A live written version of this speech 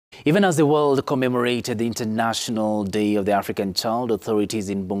Even as the world commemorated the International Day of the African Child, authorities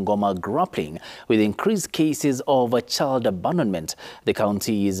in Bungoma are grappling with increased cases of child abandonment. The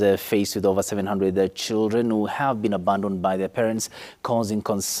county is faced with over 700 children who have been abandoned by their parents, causing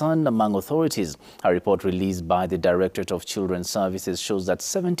concern among authorities. A report released by the Directorate of Children's Services shows that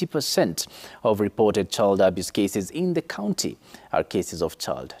 70% of reported child abuse cases in the county are cases of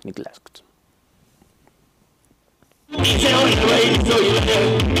child neglect.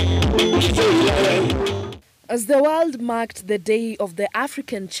 As the world marked the Day of the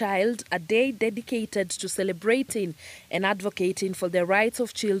African Child, a day dedicated to celebrating and advocating for the rights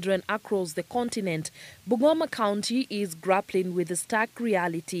of children across the continent, Bungoma County is grappling with a stark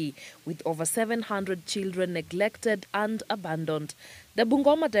reality, with over 700 children neglected and abandoned. The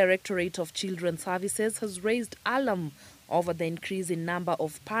Bungoma Directorate of Children's Services has raised alarm over the increasing number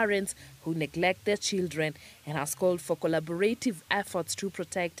of parents who neglect their children and has called for collaborative efforts to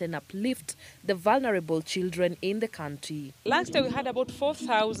protect and uplift the vulnerable children in the country. Last year we had about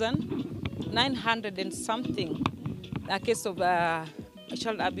 4,900 and something cases of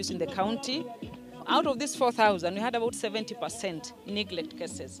child abuse in the county. Out of this 4,000, we had about 70% neglect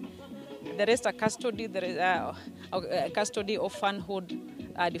cases. The rest are custody, custody, orphanhood,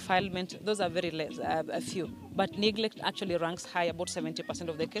 defilement. Those are very less, a few. But neglect actually ranks high. About 70%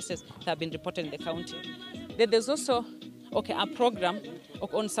 of the cases that have been reported in the county. Then there's also a program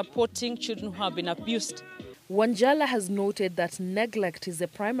on supporting children who have been abused. Wanjala has noted that neglect is a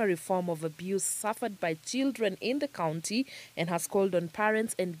primary form of abuse suffered by children in the county and has called on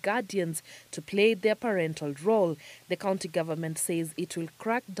parents and guardians to play their parental role. The county government says it will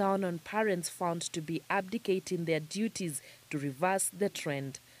crack down on parents found to be abdicating their duties to reverse the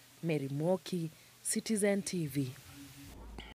trend. Mary Moki, Citizen TV.